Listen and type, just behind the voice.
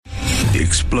The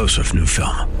explosive new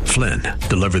film, Flynn,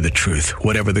 deliver the truth,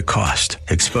 whatever the cost,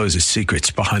 exposes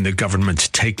secrets behind the government's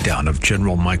takedown of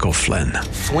General Michael Flynn.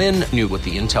 Flynn knew what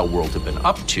the intel world had been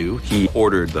up to. He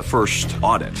ordered the first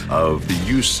audit of the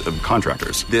use of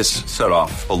contractors. This set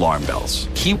off alarm bells.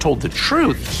 He told the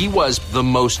truth. He was the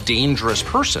most dangerous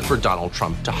person for Donald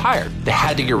Trump to hire. They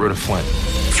had to get rid of Flynn.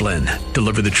 Flynn,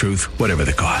 deliver the truth, whatever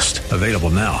the cost. Available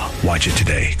now. Watch it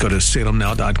today. Go to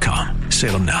salemnow.com.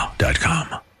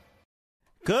 salemnow.com.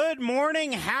 Good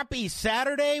morning. Happy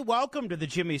Saturday. Welcome to the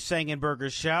Jimmy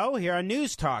Sengenberger Show here on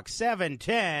News Talk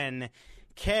 710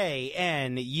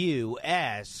 KNUS.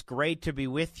 Great to be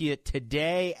with you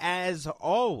today, as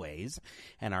always.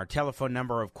 And our telephone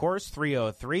number, of course,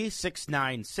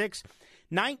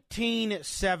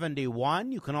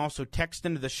 303-696-1971. You can also text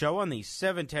into the show on the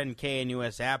 710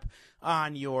 KNUS app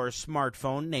on your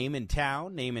smartphone. Name and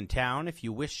town. If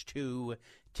you wish to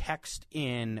text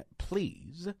in,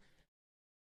 please.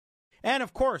 And,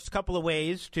 of course, a couple of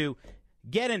ways to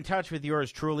get in touch with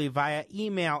yours truly via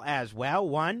email as well.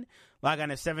 One, log on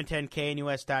to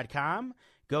 710knus.com,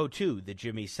 go to the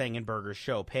Jimmy Sengenberger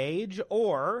Show page,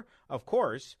 or, of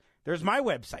course, there's my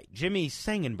website,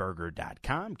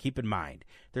 jimmysengenberger.com. Keep in mind,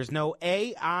 there's no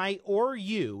A, I, or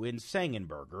U in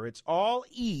Sengenberger. It's all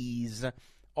E's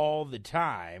all the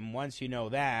time. Once you know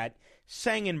that,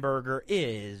 Sengenberger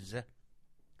is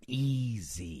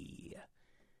easy.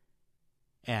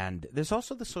 And there's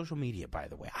also the social media, by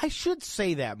the way. I should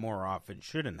say that more often,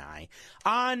 shouldn't I?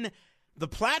 On the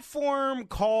platform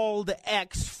called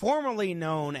X, formerly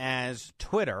known as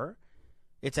Twitter,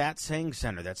 it's at Seng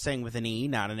Center. That's Seng with an E,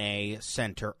 not an A,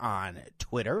 Center on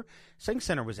Twitter. Seng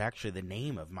Center was actually the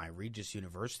name of my Regis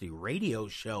University radio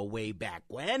show way back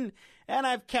when, and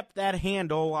I've kept that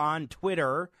handle on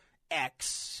Twitter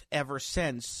X ever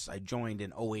since I joined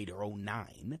in 08 or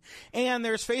 09. And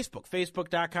there's Facebook,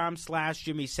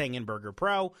 facebook.com/Jimmy Sengenberger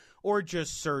Pro, or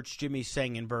just search Jimmy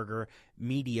Sengenberger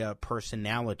Media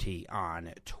Personality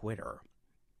on Twitter.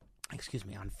 On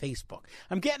Facebook.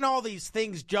 I'm getting all these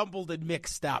things jumbled and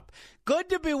mixed up. Good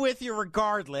to be with you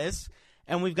regardless,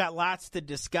 and we've got lots to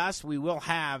discuss. We will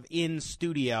have in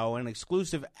studio an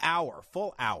exclusive hour,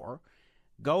 full hour,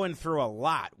 going through a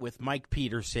lot with Mike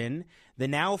Peterson, the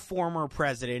now former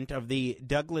president of the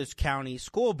Douglas County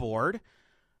School Board,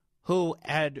 who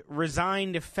had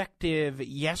resigned effective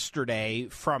yesterday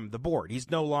from the board.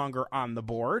 He's no longer on the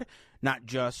board, not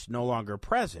just no longer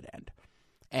president.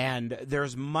 And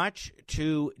there's much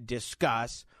to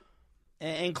discuss,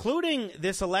 including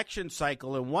this election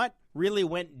cycle and what really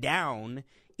went down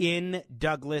in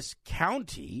Douglas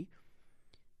County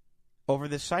over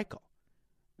this cycle.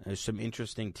 There's some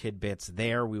interesting tidbits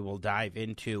there we will dive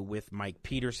into with Mike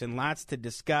Peterson. Lots to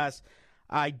discuss.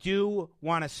 I do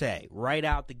want to say right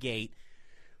out the gate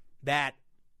that,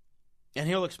 and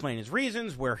he'll explain his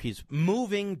reasons, where he's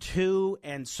moving to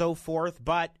and so forth,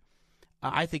 but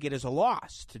I think it is a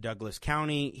loss to Douglas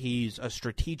County. He's a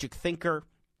strategic thinker.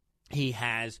 He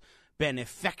has been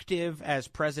effective as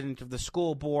president of the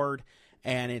school board,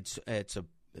 and it's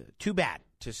too bad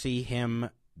to see him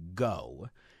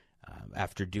go.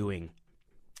 After doing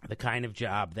the kind of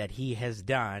job that he has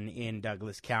done in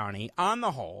Douglas County, on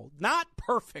the whole, not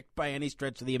perfect by any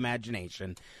stretch of the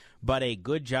imagination, but a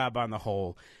good job on the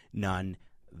whole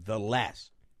nonetheless.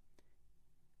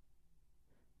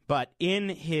 But in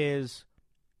his,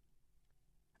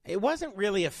 it wasn't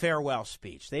really a farewell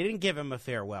speech. They didn't give him a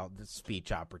farewell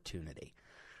speech opportunity.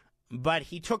 But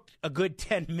he took a good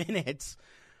 10 minutes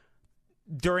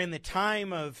during the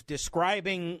time of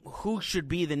describing who should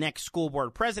be the next school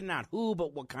board president, not who,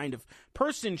 but what kind of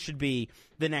person should be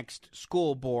the next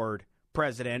school board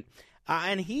president.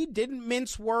 And he didn't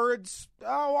mince words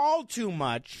all too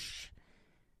much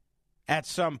at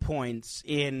some points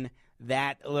in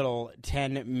that little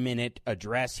 10-minute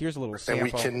address. Here's a little sample.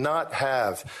 And we cannot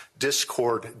have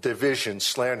discord, division,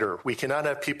 slander. We cannot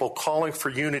have people calling for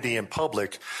unity in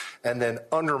public and then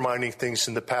undermining things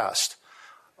in the past.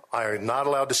 I am not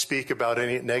allowed to speak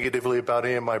negatively about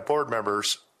any of my board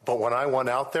members, but when I went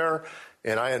out there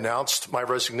and I announced my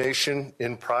resignation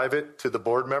in private to the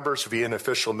board members via an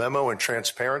official memo and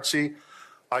transparency,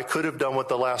 I could have done what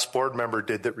the last board member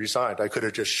did that resigned. I could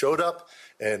have just showed up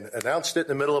and announced it in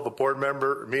the middle of a board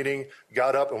member meeting,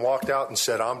 got up and walked out and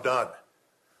said, I'm done.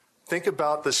 Think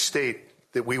about the state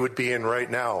that we would be in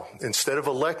right now. Instead of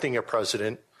electing a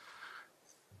president,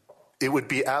 it would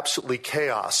be absolutely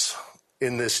chaos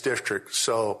in this district.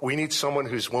 So we need someone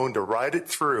who's willing to ride it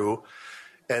through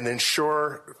and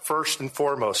ensure, first and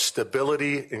foremost,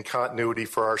 stability and continuity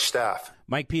for our staff.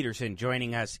 Mike Peterson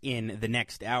joining us in the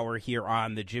next hour here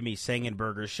on the Jimmy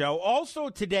Sengenberger Show. Also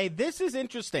today, this is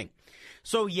interesting.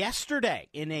 So yesterday,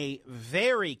 in a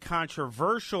very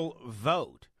controversial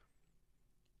vote,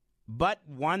 but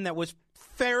one that was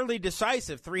fairly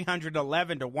decisive,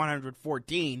 311 to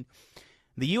 114,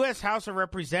 the U.S. House of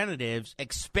Representatives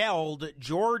expelled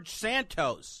George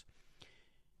Santos.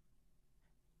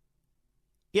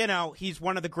 You know, he's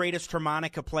one of the greatest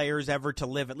harmonica players ever to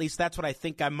live. At least that's what I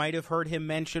think I might have heard him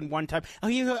mention one time.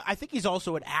 I think he's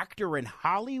also an actor in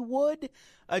Hollywood.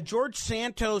 George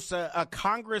Santos, a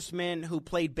congressman who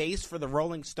played bass for the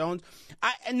Rolling Stones.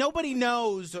 Nobody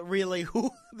knows really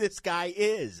who this guy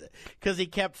is because he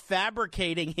kept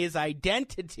fabricating his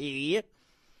identity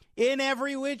in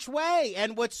every which way.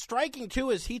 And what's striking,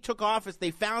 too, is he took office.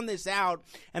 They found this out,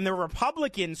 and the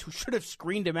Republicans, who should have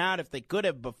screened him out if they could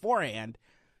have beforehand,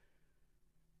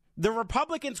 the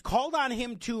Republicans called on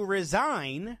him to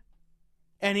resign,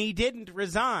 and he didn't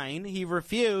resign. He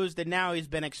refused, and now he's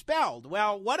been expelled.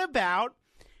 Well, what about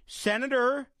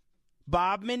Senator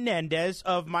Bob Menendez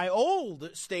of my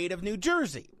old state of New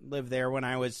Jersey? Lived there when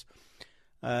I was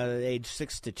age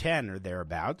 6 to 10 or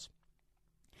thereabouts.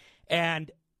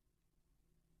 And,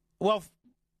 well,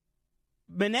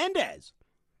 Menendez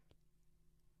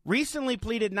recently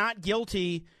pleaded not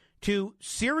guilty to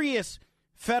serious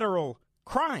federal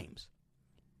crimes.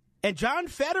 And John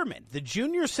Fetterman, the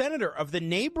junior senator of the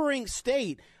neighboring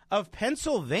state of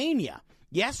Pennsylvania,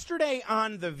 yesterday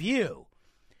on The View,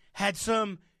 had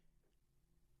some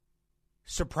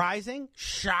surprising,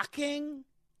 shocking,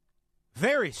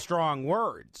 very strong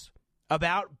words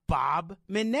about Bob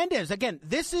Menendez. Again,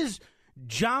 this is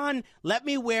John, let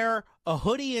me wear a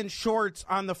hoodie and shorts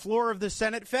on the floor of the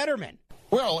Senate Fetterman.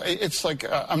 Well, it's like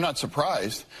I'm not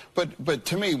surprised, but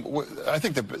to me, I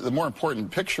think the more important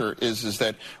picture is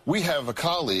that we have a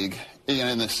colleague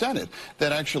in the Senate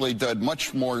that actually did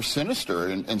much more sinister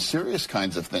and serious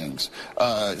kinds of things.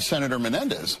 Senator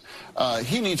Menendez,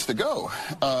 he needs to go.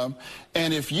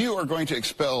 And if you are going to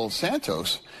expel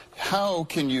Santos, how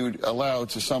can you allow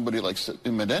to somebody like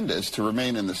Menendez to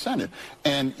remain in the Senate?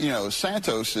 And, you know,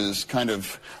 Santos's kind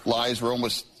of lies were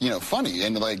almost, funny.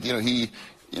 And, like, he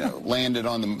landed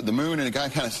on the moon and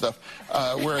that kind of stuff.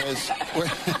 Whereas, I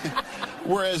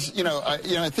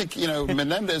think,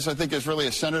 Menendez, I think, is really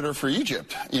a senator for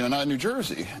Egypt, not New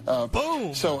Jersey.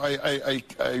 Boom! So I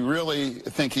really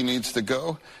think he needs to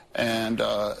go. And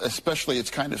especially it's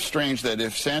kind of strange that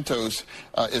if Santos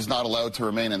is not allowed to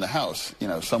remain in the House,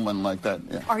 someone like that.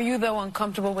 Yeah. Are you, though,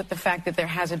 uncomfortable with the fact that there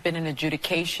hasn't been an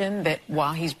adjudication, that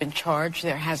while he's been charged,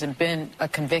 there hasn't been a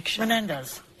conviction?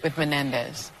 With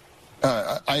Menendez.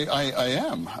 I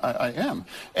am.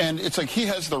 And it's like he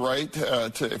has the right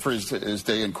for his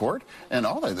day in court and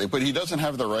all that, but he doesn't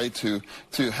have the right to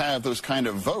have those kind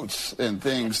of votes and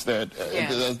things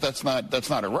that's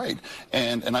not a right.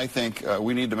 And I think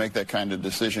we need to make that kind of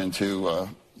decision to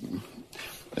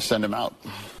send him out.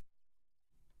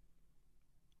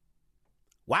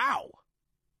 Wow.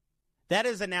 That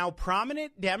is a now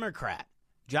prominent Democrat,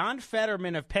 John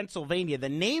Fetterman of Pennsylvania, the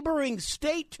neighboring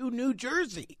state to New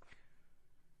Jersey,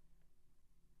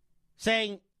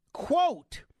 saying,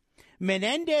 quote,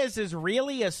 Menendez is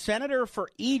really a senator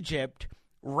for Egypt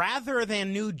rather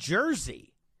than New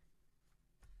Jersey.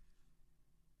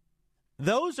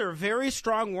 Those are very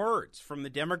strong words from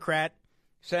the Democrat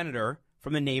senator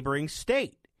from the neighboring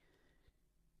state.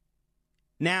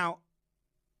 Now,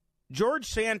 George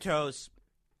Santos,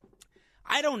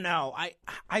 I don't know.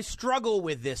 I struggle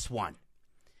with this one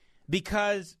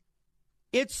because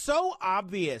it's so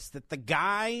obvious that the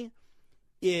guy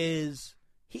is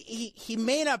he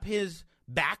made up his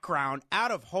background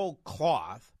out of whole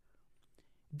cloth,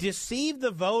 deceived the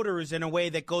voters in a way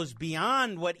that goes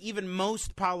beyond what even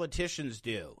most politicians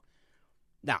do.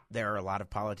 Now, there are a lot of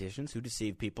politicians who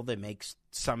deceive people. They make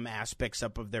some aspects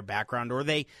up of their background, or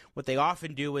what they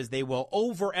often do is they will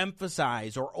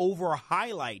overemphasize or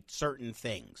over-highlight certain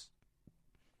things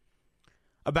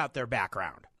about their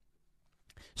background,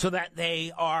 so that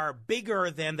they are bigger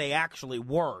than they actually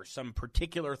were, some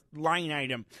particular line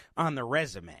item on the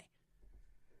resume.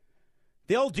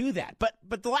 They'll do that.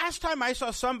 But the last time I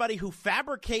saw somebody who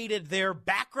fabricated their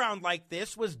background like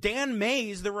this was Dan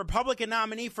Mays, the Republican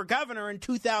nominee for governor in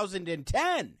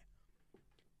 2010.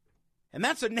 And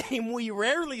that's a name we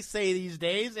rarely say these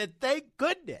days, and thank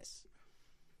goodness.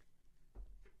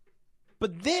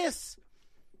 But this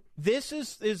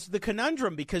is the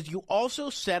conundrum, because you also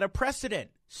set a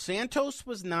precedent. Santos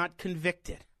was not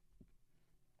convicted.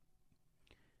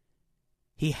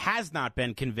 He has not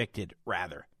been convicted,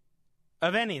 rather,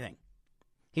 of anything.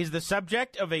 He's the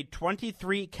subject of a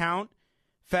 23-count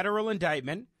federal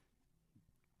indictment.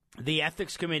 The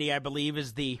Ethics Committee, I believe,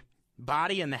 is the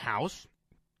body in the House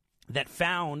that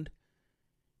found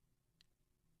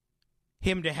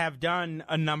him to have done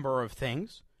a number of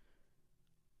things.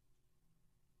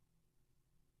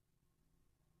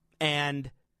 And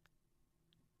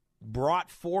brought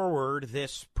forward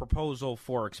this proposal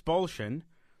for expulsion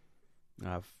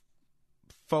of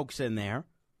folks in there.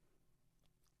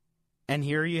 And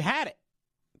here you had it.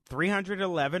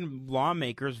 311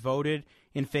 lawmakers voted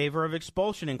in favor of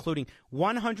expulsion, including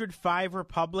 105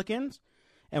 Republicans,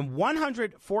 and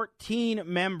 114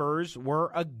 members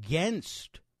were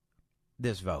against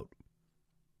this vote.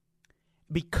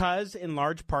 Because, in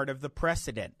large part, of the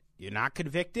precedent. You're not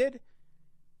convicted.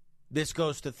 This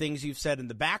goes to things you've said in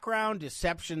the background,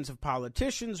 deceptions of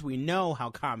politicians. We know how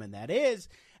common that is.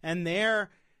 And they're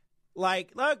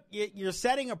like, look, you're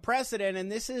setting a precedent,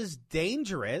 and this is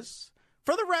dangerous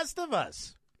for the rest of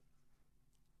us.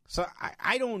 So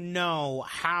I don't know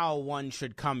how one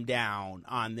should come down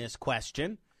on this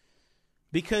question,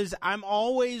 because I'm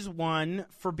always one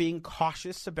for being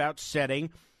cautious about setting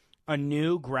a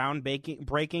new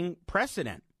groundbreaking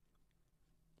precedent.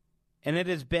 And it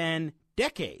has been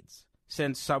decades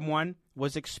since someone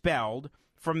was expelled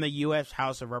from the U.S.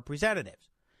 House of Representatives.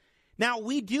 Now,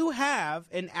 we do have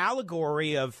an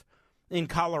allegory in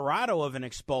Colorado of an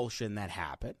expulsion that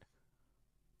happened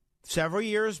several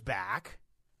years back.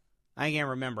 I can't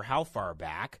remember how far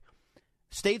back.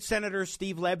 State Senator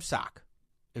Steve Lebsack,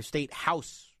 a state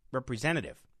House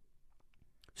representative,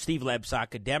 Steve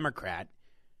Lebsack, a Democrat,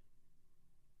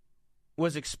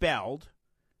 was expelled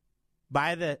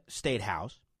by the state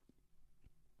House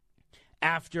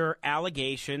after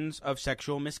allegations of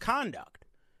sexual misconduct.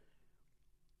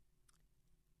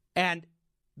 And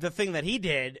the thing that he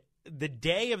did the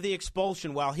day of the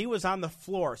expulsion, while he was on the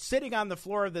floor, sitting on the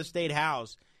floor of the state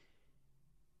House,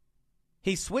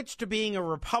 he switched to being a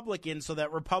Republican so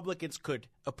that Republicans could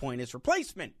appoint his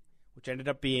replacement, which ended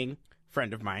up being a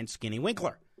friend of mine, Skinny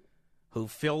Winkler, who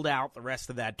filled out the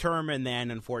rest of that term and then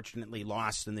unfortunately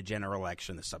lost in the general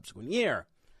election the subsequent year.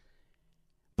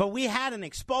 But we had an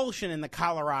expulsion in the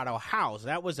Colorado House.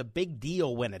 That was a big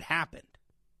deal when it happened.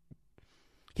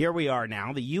 Here we are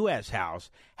now. The U.S. House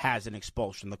has an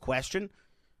expulsion. The question,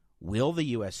 will the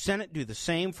U.S. Senate do the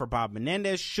same for Bob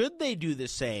Menendez? Should they do the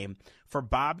same for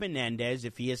Bob Menendez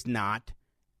if he has not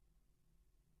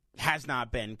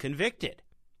been convicted?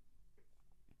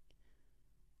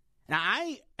 Now,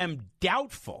 I am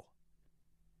doubtful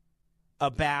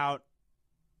about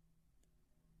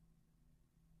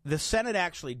the Senate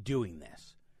actually doing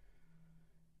this.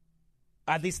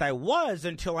 At least I was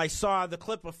until I saw the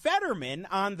clip of Fetterman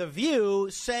on The View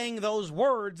saying those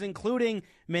words, including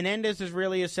Menendez is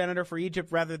really a senator for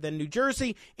Egypt rather than New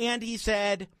Jersey. And he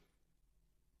said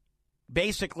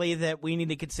basically that we need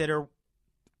to consider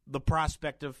the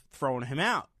prospect of throwing him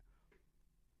out.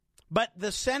 But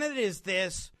the Senate is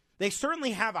this. They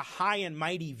certainly have a high and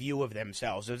mighty view of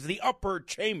themselves as the upper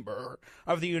chamber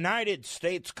of the United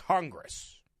States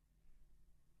Congress.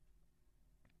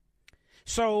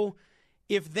 So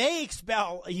if they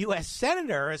expel a U.S.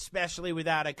 senator, especially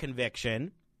without a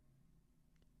conviction,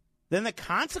 then the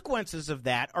consequences of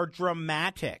that are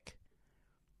dramatic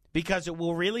because it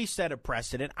will really set a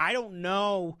precedent. I don't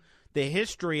know the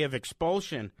history of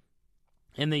expulsion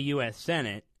in the U.S.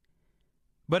 Senate,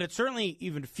 but it's certainly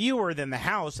even fewer than the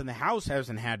House, and the House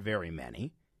hasn't had very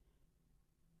many.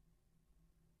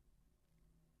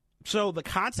 So the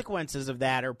consequences of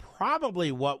that are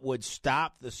probably what would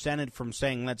stop the Senate from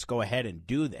saying, let's go ahead and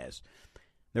do this.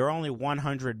 There are only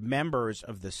 100 members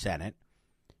of the Senate.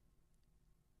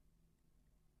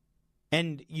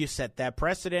 And you set that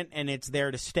precedent, and it's there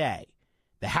to stay.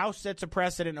 The House sets a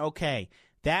precedent, okay.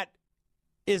 That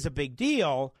is a big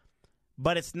deal,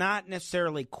 but it's not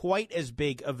necessarily quite as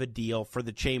big of a deal for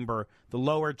the chamber, the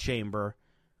lower chamber,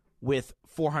 with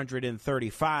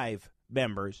 435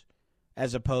 members,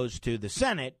 as opposed to the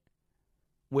Senate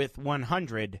with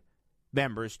 100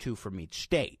 members, 2 from each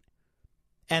state.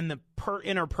 And the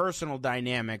interpersonal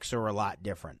dynamics are a lot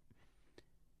different.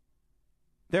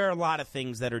 There are a lot of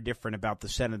things that are different about the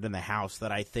Senate and the House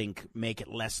that I think make it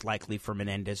less likely for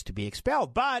Menendez to be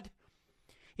expelled. But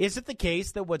is it the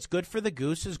case that what's good for the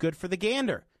goose is good for the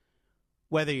gander?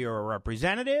 Whether you're a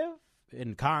representative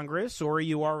in Congress or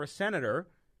you are a senator,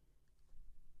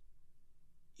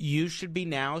 you should be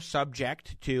now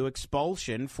subject to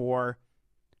expulsion for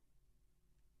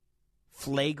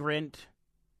flagrant,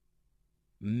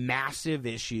 massive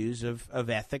issues of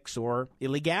ethics or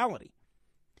illegality.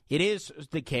 It is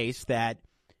the case that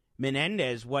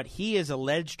Menendez, what he is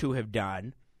alleged to have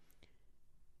done,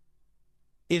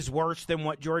 is worse than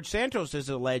what George Santos is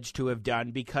alleged to have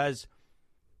done because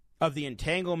of the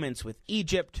entanglements with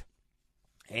Egypt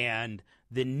and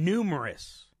the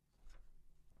numerous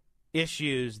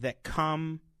issues that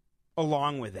come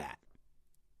along with that.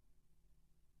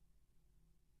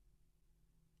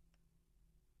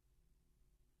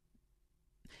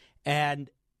 And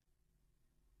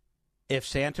if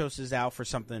Santos is out for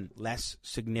something less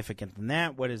significant than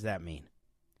that, what does that mean?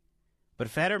 But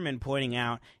Fetterman pointing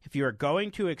out, if you are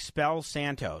going to expel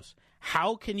Santos,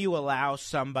 how can you allow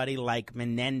somebody like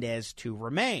Menendez to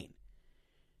remain?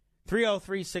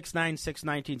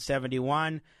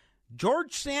 303-696-1971.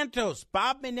 George Santos,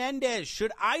 Bob Menendez,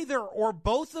 should either or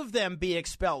both of them be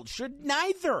expelled? Should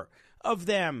neither of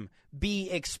them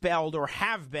be expelled or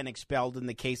have been expelled in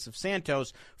the case of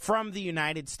Santos from the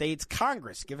United States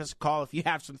Congress? Give us a call if you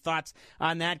have some thoughts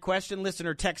on that question.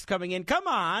 Listener text coming in. Come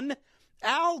on.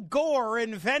 Al Gore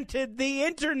invented the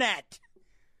internet.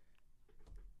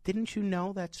 Didn't you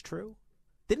know that's true?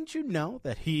 Didn't you know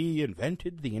that he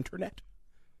invented the internet?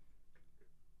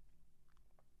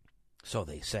 So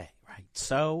they say, right?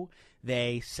 So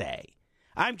they say.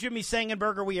 I'm Jimmy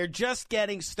Sengenberger. We are just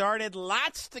getting started.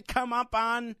 Lots to come up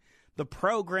on the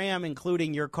program,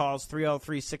 including your calls,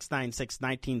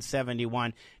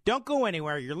 303-696-1971. Don't go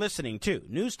anywhere. You're listening to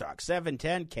News Talk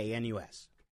 710 KNUS.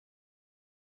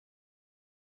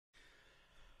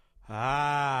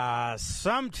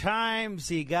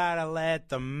 Sometimes you gotta let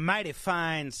the mighty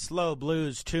fine slow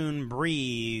blues tune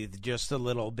breathe just a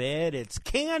little bit. It's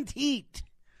Canned Heat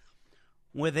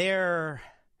with their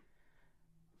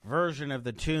version of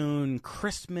the tune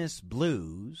Christmas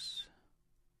Blues.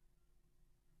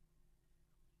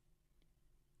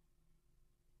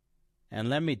 And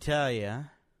let me tell you,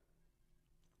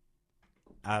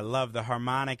 I love the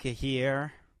harmonica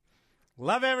here.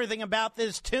 Love everything about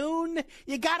this tune.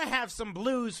 You gotta have some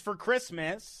blues for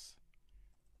Christmas.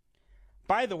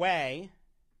 By the way,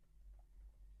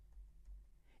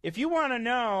 if you want to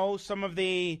know some of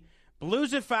the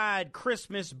bluesified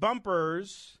Christmas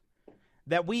bumpers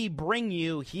that we bring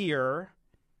you here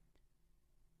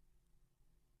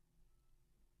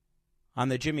on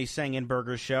the Jimmy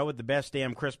Sengenberger Show with the best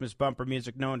damn Christmas bumper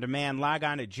music known to man, log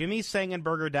on to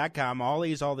jimmysengenberger.com,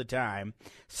 always, all the time,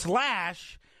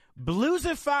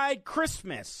 /bluesified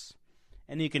Christmas.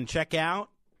 And you can check out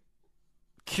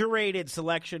curated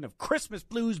selection of Christmas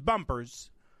blues bumpers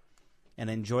and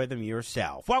enjoy them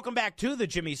yourself. Welcome back to the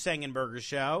Jimmy Sengenberger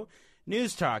Show.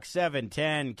 News Talk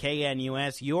 710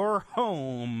 KNUS, your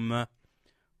home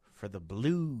for the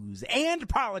blues and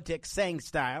politics, Sang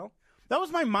Style. That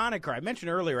was my moniker. I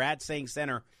mentioned earlier, at Sang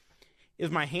Center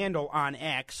is my handle on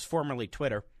X, formerly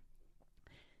Twitter.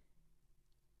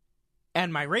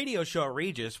 And my radio show at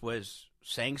Regis was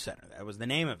Sang Center. That was the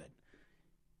name of it.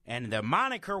 And the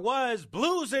moniker was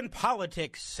Blues and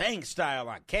Politics, Sang Style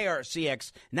on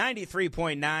KRCX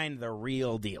 93.9, The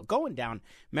Real Deal. Going down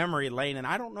memory lane, and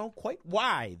I don't know quite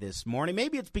why this morning.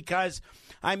 Maybe it's because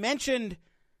I mentioned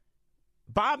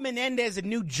Bob Menendez in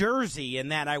New Jersey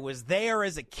and that I was there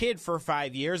as a kid for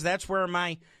 5 years. That's where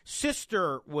my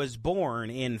sister was born,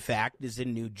 in fact, is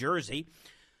in New Jersey.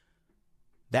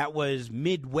 That was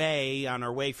midway on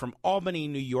our way from Albany,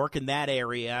 New York, in that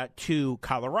area, to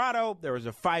Colorado. There was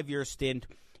a 5-year stint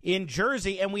in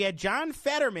Jersey, and we had John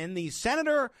Fetterman, the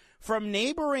senator from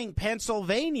neighboring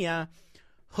Pennsylvania,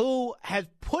 who has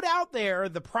put out there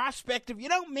the prospect of,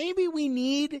 maybe we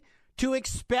need to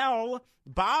expel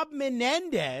Bob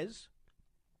Menendez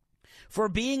for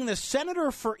being the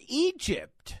senator for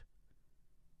Egypt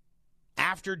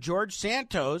after George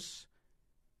Santos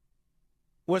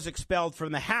was expelled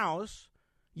from the House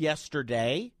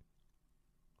yesterday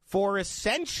for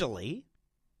essentially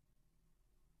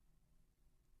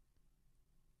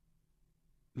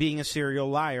being a serial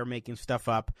liar, making stuff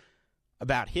up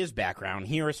about his background.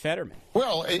 Here is Fetterman.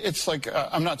 Well, it's like,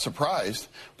 I'm not surprised,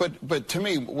 but to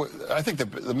me, I think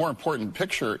the more important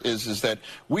picture is that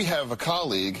we have a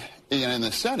colleague in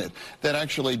the Senate that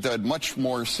actually did much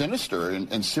more sinister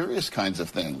and serious kinds of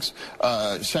things.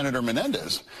 Senator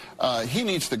Menendez, he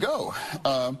needs to go.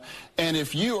 And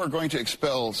if you are going to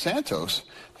expel Santos,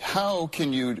 how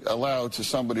can you allow to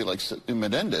somebody like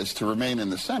Menendez to remain in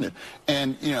the Senate?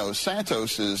 And,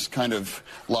 Santos's kind of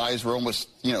lies were almost,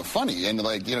 funny. And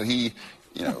he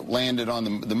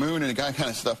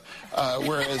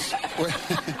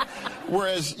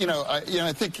Whereas,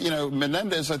 I think,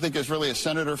 Menendez, I think, is really a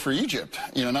senator for Egypt,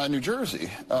 not New Jersey.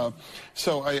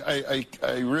 So I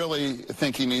really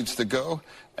think he needs to go.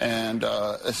 And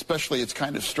especially it's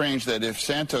kind of strange that if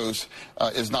Santos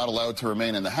is not allowed to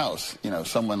remain in the House,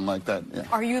 someone like that. Yeah.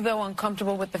 Are you, though,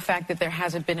 uncomfortable with the fact that there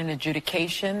hasn't been an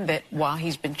adjudication, that while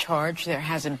he's been charged, there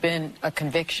hasn't been a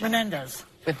conviction?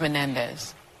 With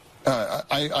Menendez.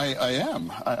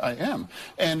 I am.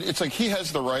 And it's like he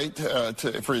has the right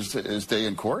for his day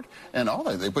in court and all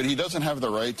that, but he doesn't have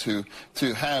the right to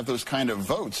have those kind of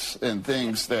votes and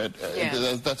things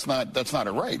that's not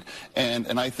a right.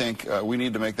 And I think we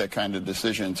need to make that kind of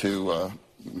decision to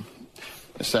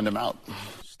send him out.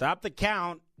 Stop the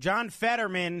count. John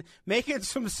Fetterman making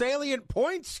some salient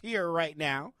points here right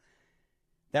now.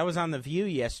 That was on The View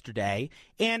yesterday.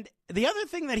 And the other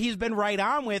thing that he's been right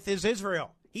on with is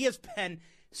Israel. He has been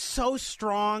so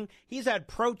strong. He's had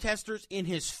protesters in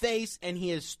his face, and he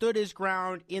has stood his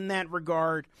ground in that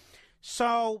regard.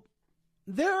 So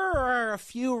there are a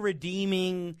few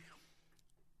redeeming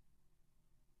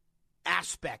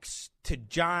aspects to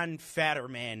John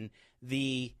Fetterman,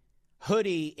 the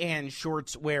hoodie and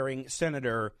shorts wearing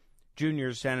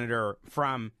junior senator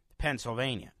from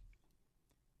Pennsylvania.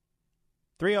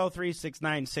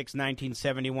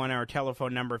 303-696-1971, our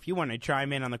telephone number, if you want to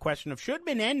chime in on the question of should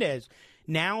Menendez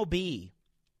now be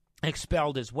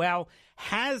expelled as well.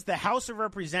 Has the House of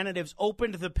Representatives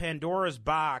opened the Pandora's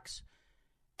box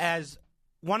as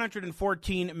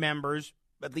 114 members,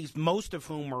 at least most of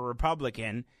whom were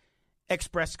Republican,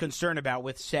 expressed concern about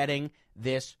with setting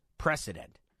this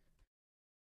precedent?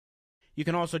 You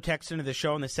can also text into the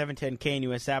show on the 710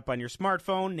 KNUS app on your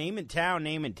smartphone. Name and town.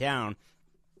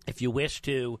 If you wish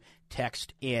to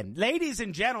text in. Ladies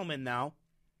and gentlemen, though,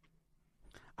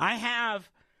 I have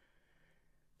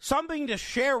something to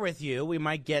share with you. We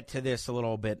might get to this a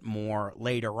little bit more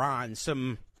later on.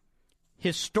 Some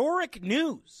historic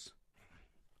news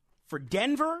for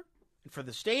Denver and for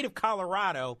the state of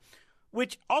Colorado,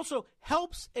 which also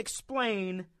helps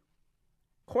explain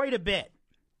quite a bit.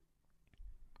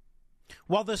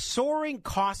 While the soaring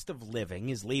cost of living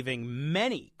is leaving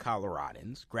many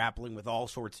Coloradans grappling with all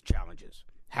sorts of challenges,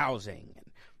 housing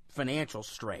and financial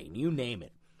strain, you name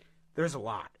it, there's a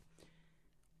lot.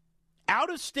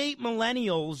 Out-of-state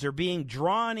millennials are being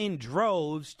drawn in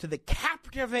droves to the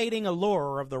captivating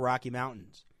allure of the Rocky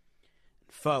Mountains.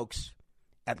 Folks,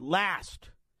 at last,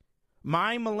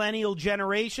 my millennial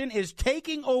generation is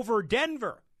taking over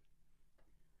Denver.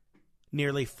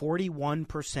 Nearly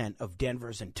 41% of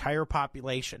Denver's entire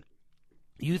population.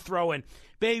 You throw in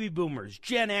baby boomers,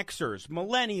 Gen Xers,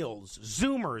 millennials,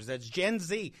 Zoomers, that's Gen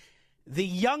Z, the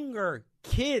younger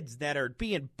kids that are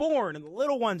being born and the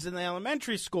little ones in the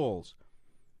elementary schools.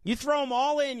 You throw them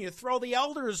all in, you throw the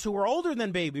elders who are older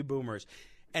than baby boomers,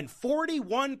 and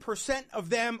 41% of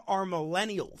them are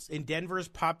millennials in Denver's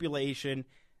population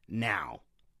now.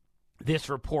 This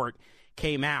report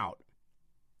came out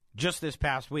just this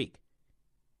past week.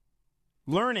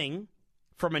 Learning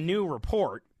from a new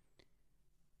report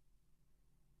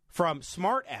from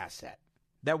Smart Asset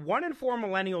that 1 in 4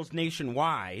 millennials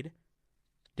nationwide,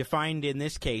 defined in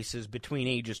this case as between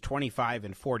ages 25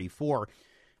 and 44,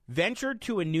 ventured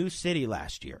to a new city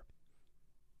last year.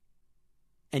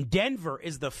 And Denver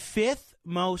is the 5th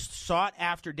most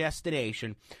sought-after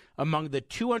destination among the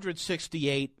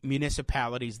 268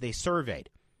 municipalities they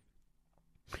surveyed.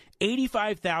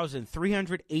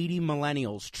 85,380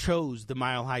 millennials chose the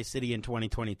Mile High City in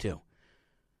 2022.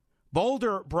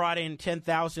 Boulder brought in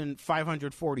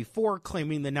 10,544,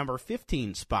 claiming the number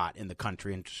 15 spot in the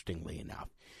country, interestingly enough.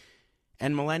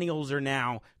 And millennials are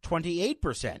now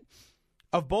 28%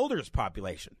 of Boulder's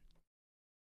population.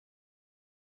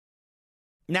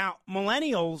 Now,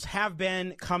 millennials have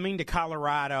been coming to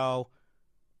Colorado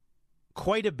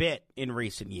quite a bit in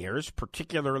recent years,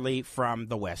 particularly from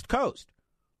the West Coast.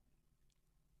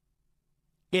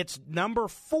 It's number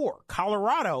 4.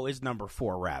 Colorado is number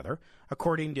 4, rather,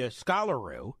 according to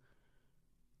Scholaroo,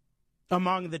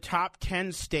 among the top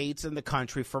 10 states in the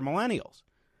country for millennials.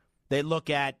 They look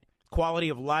at quality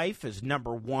of life as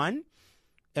number 1,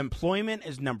 employment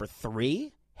as number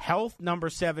 3, health number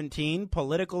 17,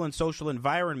 political and social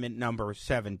environment number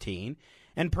 17,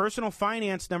 and personal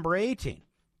finance number 18.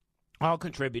 All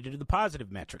contributed to the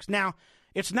positive metrics. Now,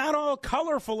 it's not all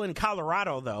colorful in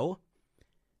Colorado, though.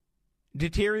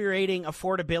 Deteriorating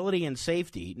affordability and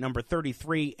safety, number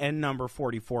 33 and number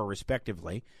 44,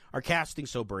 respectively, are casting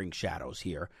sobering shadows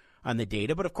here on the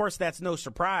data. But, of course, that's no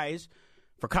surprise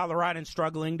for Coloradans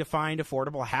struggling to find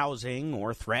affordable housing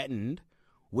or threatened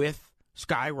with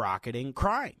skyrocketing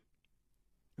crime.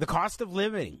 The cost of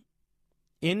living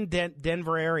in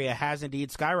Denver area has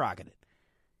indeed skyrocketed.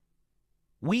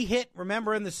 We hit,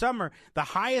 remember, in the summer, the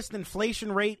highest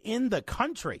inflation rate in the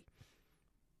country.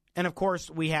 And, of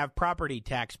course, we have property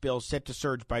tax bills set to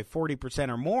surge by 40%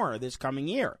 or more this coming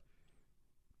year.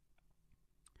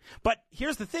 But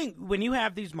here's the thing. When you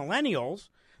have these millennials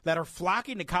that are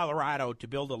flocking to Colorado to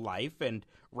build a life and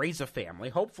raise a family,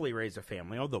 hopefully raise a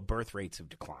family, although birth rates have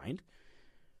declined,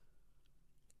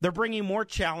 they're bringing more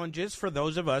challenges for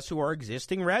those of us who are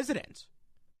existing residents.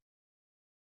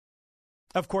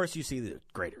 Of course, you see the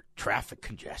greater traffic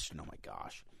congestion. Oh, my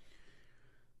gosh.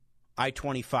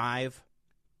 I-25,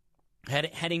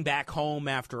 heading back home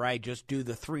after I just do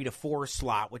the 3 to 4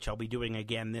 slot, which I'll be doing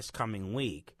again this coming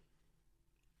week.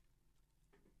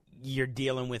 You're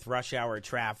dealing with rush hour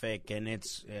traffic, and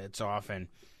it's often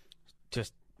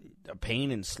just a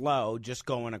pain and slow just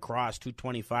going across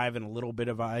 225 and a little bit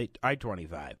of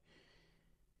I-25.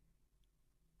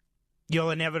 You'll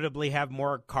inevitably have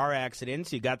more car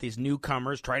accidents. You got these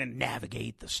newcomers trying to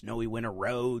navigate the snowy winter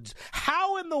roads.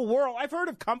 How in the world? I've heard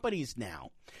of companies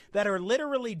now that are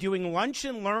literally doing lunch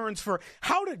and learns for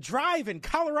how to drive in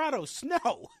Colorado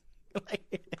snow.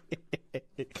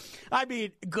 I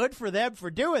mean, good for them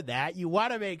for doing that. You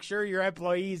want to make sure your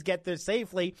employees get there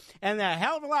safely, and a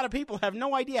hell of a lot of people have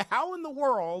no idea how in the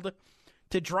world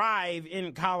to drive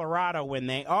in Colorado when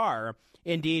they are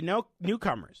indeed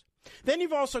newcomers. Then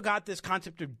you've also got this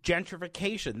concept of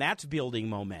gentrification. That's building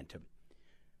momentum.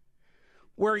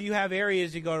 Where you have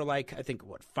areas, you go to like, I think,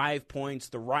 5 Points,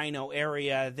 the Rhino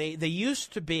area. They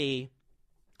used to be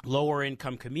lower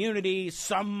income communities.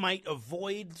 Some might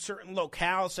avoid certain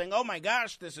locales saying, oh my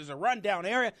gosh, this is a rundown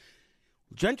area.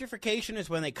 Gentrification is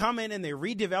when they come in and they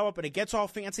redevelop and it gets all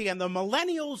fancy and the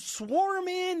millennials swarm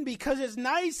in because it's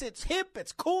nice, it's hip,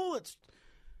 it's cool, it's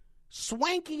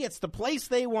swanky, it's the place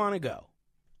they want to go.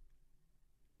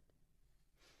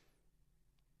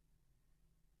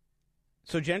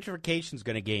 So gentrification is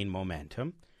going to gain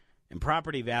momentum, and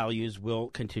property values will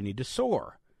continue to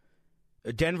soar.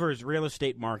 Denver's real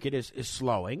estate market is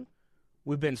slowing.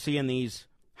 We've been seeing these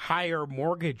higher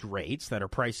mortgage rates that are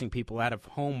pricing people out of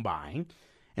home buying.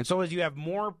 And so as you have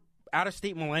more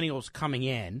out-of-state millennials coming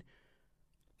in,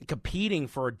 competing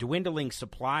for a dwindling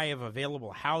supply of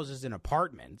available houses and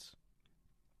apartments,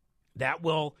 that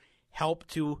will help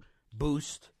to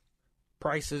boost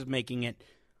prices, making it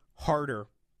harder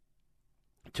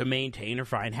to maintain or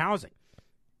find housing.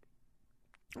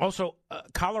 Also,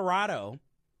 Colorado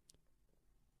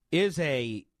is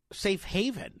a safe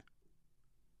haven.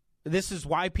 This is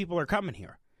why people are coming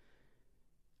here.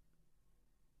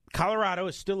 Colorado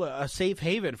is still a safe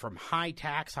haven from high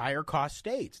tax, higher cost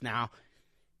states. Now,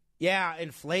 yeah,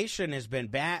 inflation has been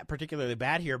bad, particularly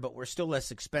bad here, but we're still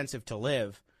less expensive to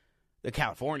live than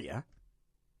California.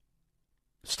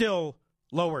 Still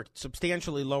lower,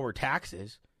 substantially lower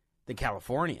taxes than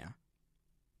California.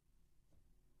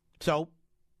 So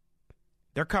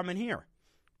they're coming here.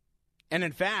 And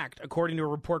in fact, according to a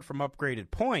report from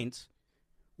Upgraded Points,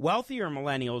 wealthier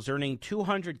millennials earning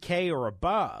 $200K or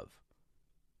above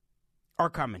are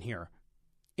coming here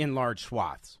in large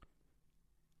swaths.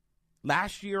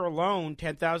 Last year alone,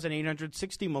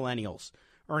 10,860 millennials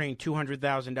earning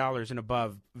 $200,000 and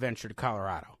above ventured to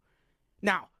Colorado.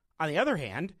 Now, on the other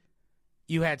hand,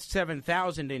 you had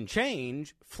 7,000 and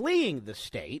change fleeing the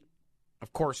state.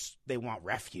 Of course, they want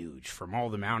refuge from all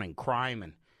the mounting crime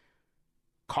and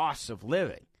costs of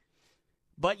living.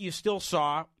 But you still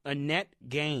saw a net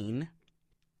gain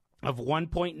of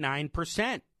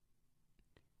 1.9%.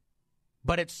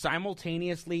 But it's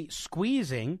simultaneously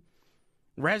squeezing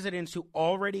residents who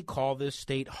already call this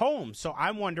state home. So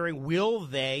I'm wondering, will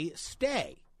they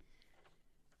stay?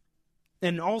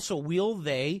 And also, will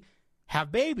they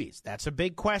have babies? That's a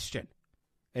big question.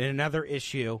 And another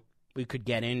issue we could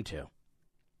get into.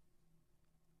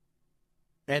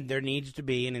 And there needs to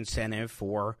be an incentive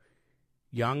for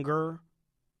younger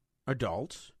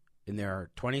adults in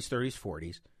their 20s, 30s,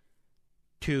 40s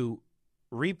to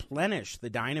replenish the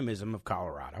dynamism of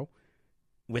Colorado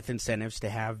with incentives to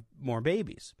have more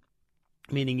babies,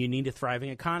 meaning you need a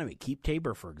thriving economy. Keep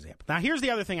Tabor, for example. Now, here's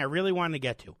the other thing I really wanted to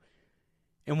get to,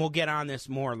 and we'll get on this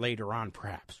more later on,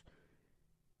 perhaps.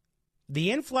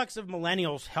 The influx of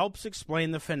millennials helps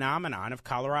explain the phenomenon of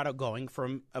Colorado going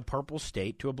from a purple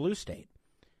state to a blue state.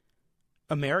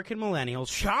 American millennials,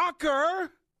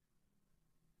 shocker,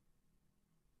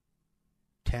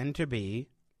 tend to be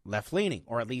left-leaning,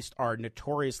 or at least are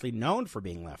notoriously known for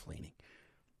being left-leaning.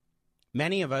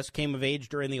 Many of us came of age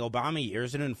during the Obama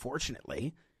years, and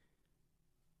unfortunately,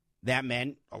 that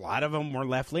meant a lot of them were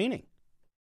left-leaning.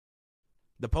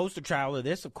 The poster child of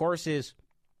this, of course, is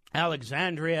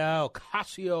Alexandria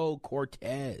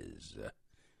Ocasio-Cortez.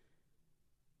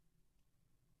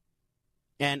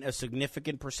 And a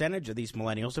significant percentage of these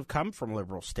millennials have come from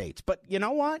liberal states. But you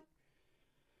know what?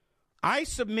 I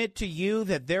submit to you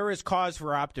that there is cause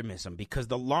for optimism because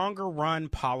the longer run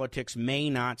politics may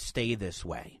not stay this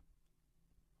way.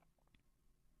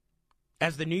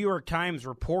 As the New York Times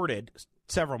reported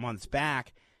several months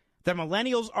back, the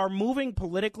millennials are moving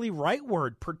politically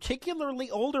rightward,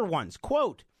 particularly older ones.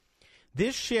 Quote,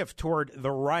 this shift toward the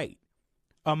right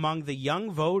among the young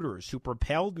voters who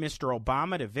propelled Mr.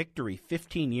 Obama to victory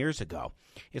 15 years ago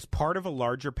is part of a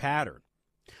larger pattern.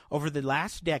 Over the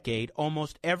last decade,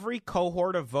 almost every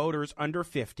cohort of voters under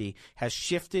 50 has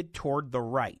shifted toward the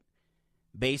right,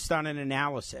 based on an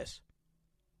analysis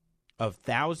of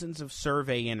thousands of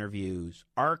survey interviews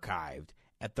archived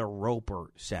at the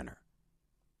Roper Center.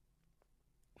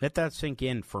 Let that sink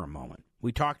in for a moment.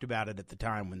 We talked about it at the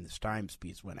time when this Times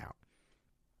piece went out.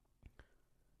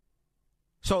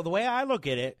 So the way I look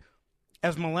at it,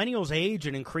 as millennials age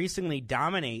and increasingly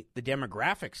dominate the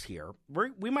demographics here,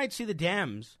 we might see the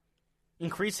Dems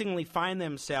increasingly find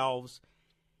themselves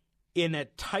in a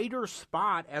tighter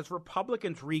spot as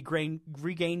Republicans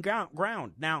regain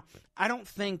ground. Now, I don't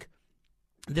think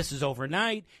this is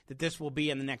overnight, that this will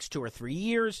be in the next 2 or 3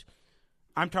 years.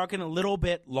 I'm talking a little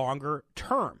bit longer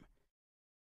term,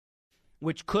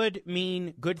 which could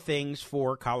mean good things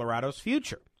for Colorado's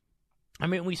future. I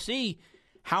mean, we see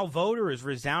how voters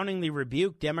resoundingly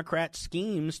rebuked Democrat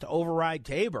schemes to override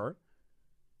Tabor.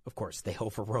 Of course, they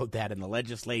overrode that in the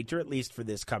legislature, at least for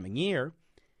this coming year.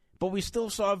 But we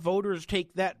still saw voters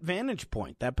take that vantage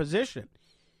point, that position.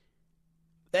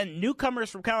 Then newcomers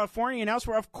from California and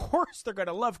elsewhere, of course, they're going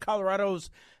to love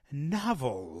Colorado's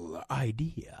novel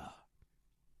idea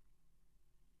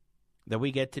that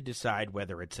we get to decide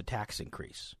whether it's a tax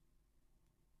increase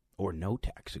or no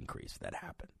tax increase that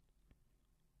happened.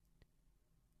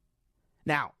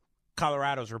 Now,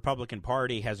 Colorado's Republican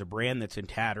Party has a brand that's in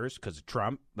tatters because of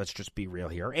Trump. Let's just be real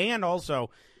here. And also,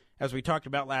 as we talked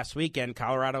about last weekend,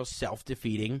 Colorado's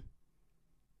self-defeating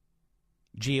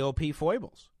GOP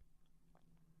foibles.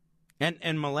 And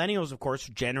millennials, of course,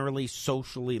 generally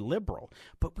socially liberal.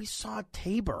 But we saw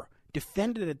Tabor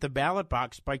defended at the ballot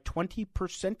box by 20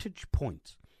 percentage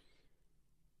points,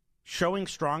 showing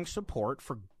strong support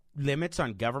for limits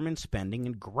on government spending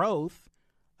and growth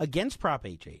against Prop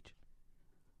HH.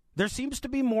 There seems to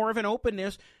be more of an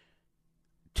openness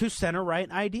to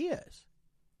center-right ideas.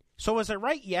 So as I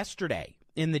write yesterday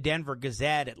in the Denver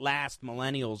Gazette, at last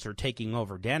millennials are taking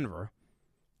over Denver,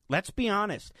 let's be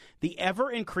honest, the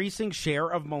ever-increasing share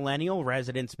of millennial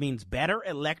residents means better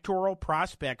electoral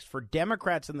prospects for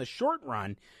Democrats in the short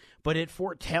run, but it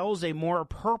foretells a more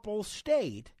purple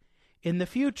state in the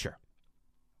future.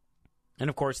 And,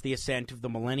 of course, the ascent of the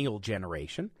millennial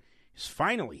generation is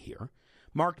finally here,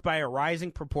 marked by a rising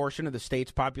proportion of the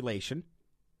state's population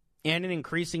and an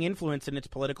increasing influence in its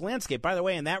political landscape. By the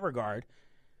way, in that regard,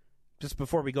 just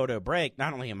before we go to a break,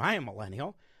 not only am I a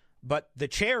millennial, but the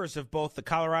chairs of both the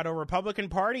Colorado Republican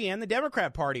Party and the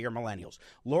Democrat Party are millennials.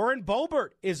 Lauren Boebert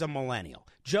is a millennial.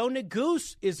 Joe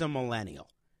Neguse is a millennial.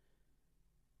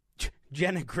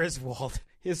 Jenna Griswold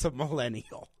is a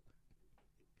millennial.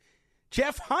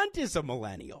 Jeff Hunt is a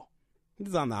millennial.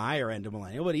 He's on the higher end of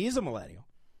millennial, but he's a millennial.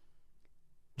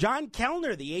 John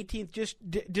Kellner, the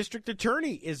 18th District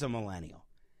Attorney, is a millennial.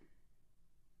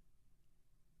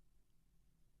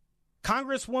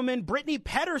 Congresswoman Brittany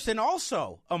Pedersen,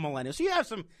 also a millennial. So you have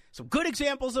some good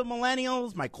examples of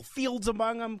millennials, Michael Fields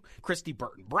among them, Christy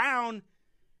Burton Brown,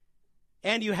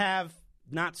 and you have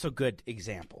not so good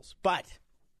examples. But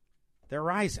they're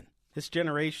rising. This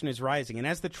generation is rising. And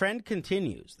as the trend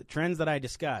continues, the trends that I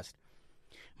discussed,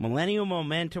 millennial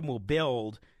momentum will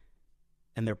build,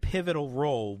 and their pivotal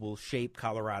role will shape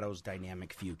Colorado's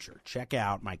dynamic future. Check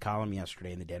out my column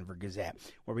yesterday in the Denver Gazette,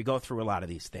 where we go through a lot of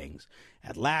these things.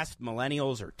 At last,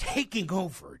 millennials are taking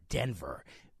over Denver.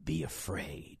 Be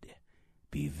afraid.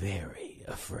 Be very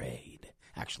afraid.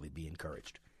 Actually, be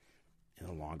encouraged. In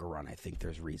the longer run, I think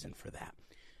there's reason for that.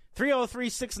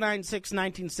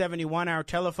 303-696-1971, our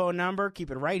telephone number.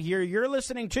 Keep it right here. You're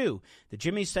listening to the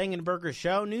Jimmy Sengenberger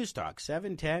Show, News Talk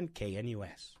 710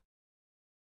 KNUS.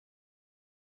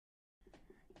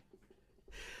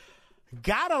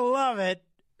 Gotta love it.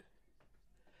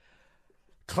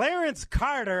 Clarence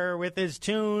Carter with his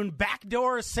tune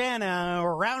Backdoor Santa,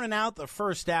 rounding out the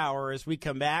first hour as we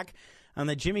come back on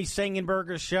the Jimmy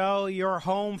Sengenberger Show, your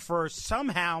home for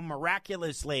somehow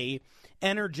miraculously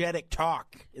energetic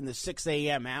talk in the 6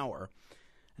 a.m. hour.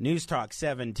 News Talk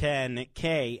 710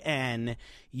 KNUS.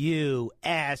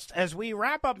 As we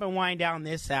wrap up and wind down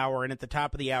this hour, and at the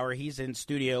top of the hour, he's in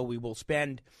studio, we will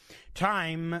spend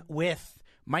time with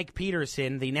Mike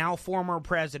Peterson, the now former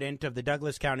president of the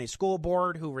Douglas County School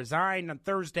Board, who resigned on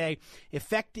Thursday,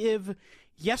 effective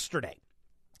yesterday.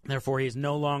 Therefore, he is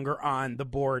no longer on the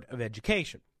Board of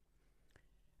Education.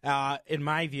 In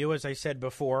my view, as I said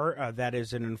before, that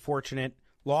is an unfortunate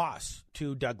loss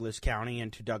to Douglas County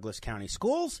and to Douglas County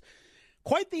schools.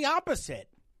 Quite the opposite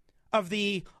of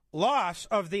the loss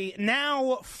of the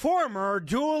now former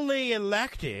duly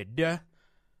elected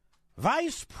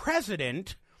vice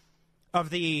president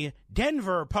of the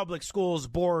Denver Public Schools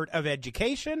Board of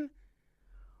Education,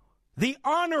 the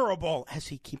Honorable, as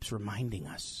he keeps reminding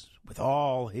us with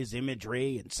all his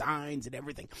imagery and signs and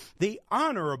everything, the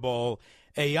Honorable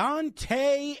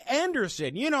Ayante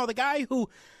Anderson. You know, the guy who,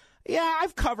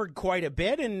 I've covered quite a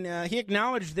bit, and he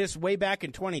acknowledged this way back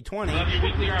in 2020. I love your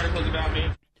weekly articles about me.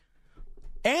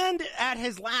 And at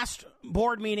his last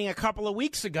board meeting a couple of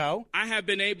weeks ago, I have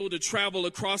been able to travel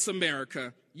across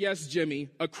America. Yes, Jimmy,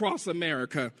 across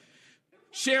America,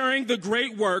 sharing the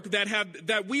great work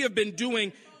that we have been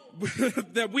doing,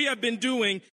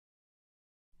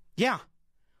 Yeah.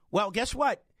 Well, guess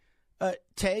what?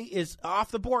 Tay is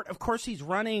off the board. Of course, he's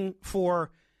running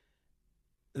for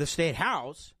the state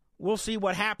house. We'll see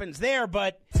what happens there,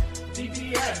 but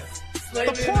DPS. The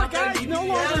poor guy's no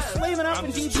longer slaving up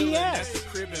in DPS. At the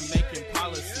crib and making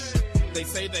policy. They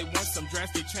say they want some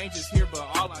drastic changes here, but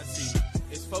all I see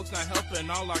is folks not helping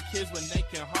all our kids when they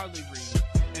can hardly read.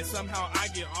 And somehow I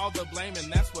get all the blame,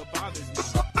 and that's what bothers me.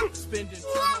 Spending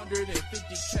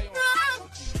 $250K on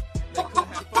biology. They could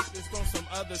have focused on some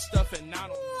other stuff and not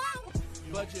on me.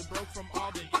 Budget broke from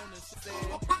all the illness.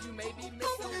 You may be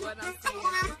missing what I'm saying.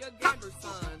 Pick a gamer,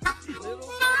 son. Little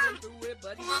brother through it,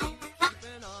 but he keeps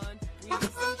keeping on. We need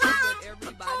some shit, but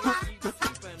everybody keeps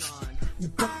sleeping on.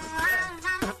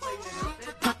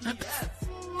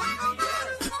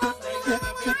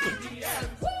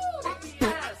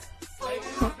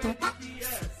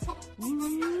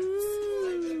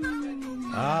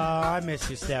 I miss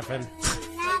you, Stefan.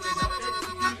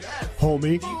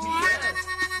 Homie.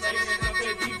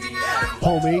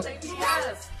 Homie.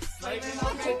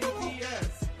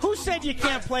 Who said you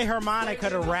can't play harmonica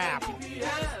to rap?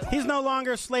 He's no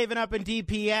longer slaving up in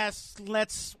DPS.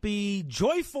 Let's be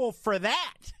joyful for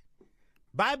that.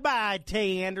 Bye-bye,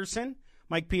 Tay Anderson.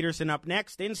 Mike Peterson up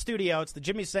next. In studio, it's the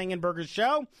Jimmy Sengenberger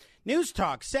Show. News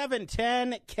Talk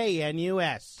 710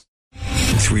 KNUS.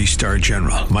 3-star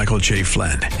General Michael J.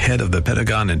 Flynn, head of the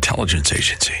Pentagon Intelligence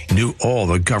Agency, knew all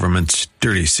the government's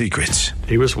dirty secrets.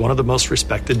 He was one of the most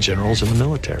respected generals in the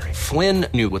military. Flynn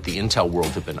knew what the intel world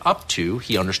had been up to.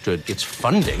 He understood its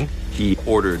funding. He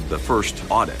ordered the first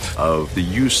audit of the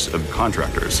use of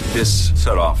contractors. This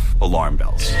set off alarm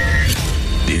bells.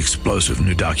 The explosive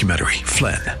new documentary,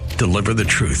 Flynn, Deliver the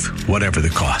Truth, Whatever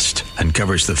the Cost,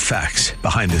 uncovers the facts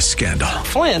behind this scandal.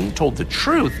 Flynn told the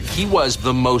truth. He was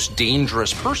the most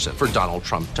dangerous person for Donald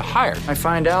Trump to hire. I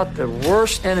find out the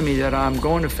worst enemy that I'm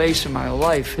going to face in my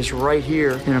life is right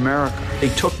here in America. They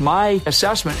took my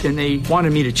assessment and they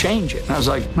wanted me to change it. And I was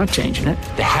like, I'm not changing it.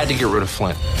 They had to get rid of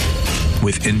Flynn.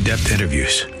 With in-depth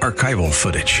interviews, archival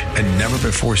footage, and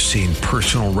never-before-seen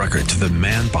personal records of the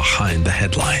man behind the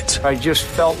headlines. I just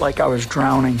felt like I was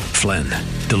drowning. Flynn,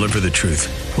 Deliver the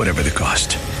Truth, Whatever the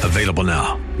Cost. Available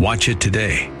now. Watch it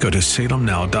today. Go to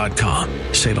salemnow.com.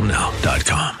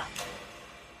 salemnow.com.